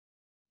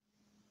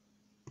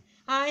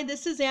Hi,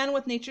 this is Ann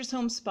with Nature's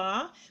Home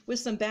Spa with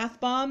some bath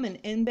bomb and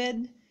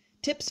embed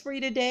tips for you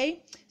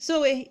today.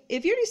 So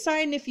if you're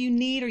deciding if you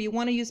need or you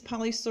want to use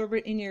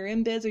polysorbate in your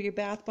embeds or your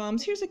bath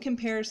bombs, here's a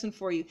comparison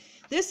for you.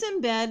 This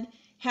embed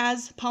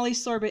has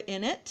polysorbate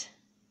in it.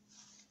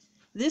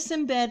 This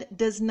embed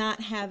does not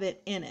have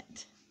it in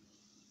it.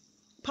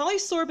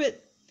 Polysorbate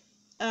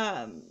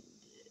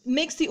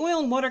makes the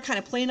oil and water kind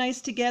of play nice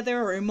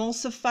together or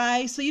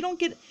emulsify, so you don't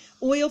get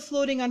oil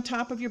floating on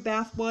top of your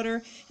bath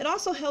water. It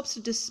also helps to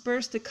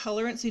disperse the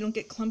colorant so you don't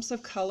get clumps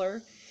of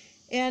color,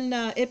 and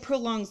it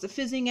prolongs the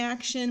fizzing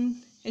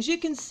action, as you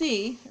can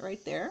see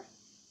right there.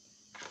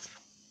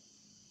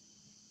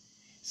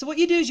 So what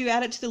you do is you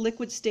add it to the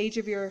liquid stage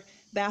of your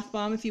bath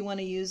bomb if you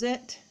want to use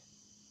it.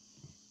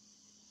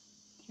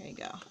 Here you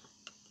go.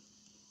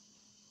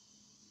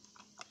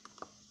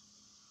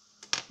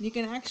 You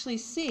can actually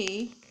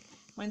see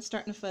mine's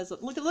starting to fuzz.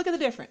 Look at the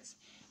difference.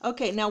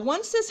 Okay, now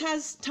once this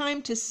has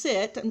time to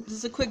sit, this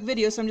is a quick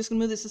video, so I'm just going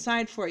to move this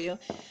aside for you.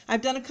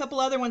 I've done a couple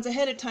other ones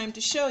ahead of time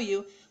to show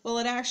you. Well,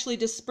 it actually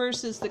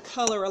disperses the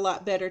color a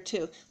lot better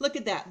too. Look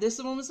at that.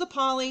 This one was the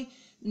poly,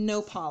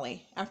 no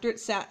poly. After it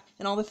sat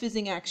and all the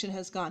fizzing action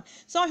has gone.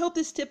 So I hope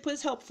this tip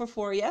was helpful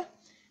for you.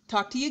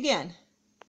 Talk to you again.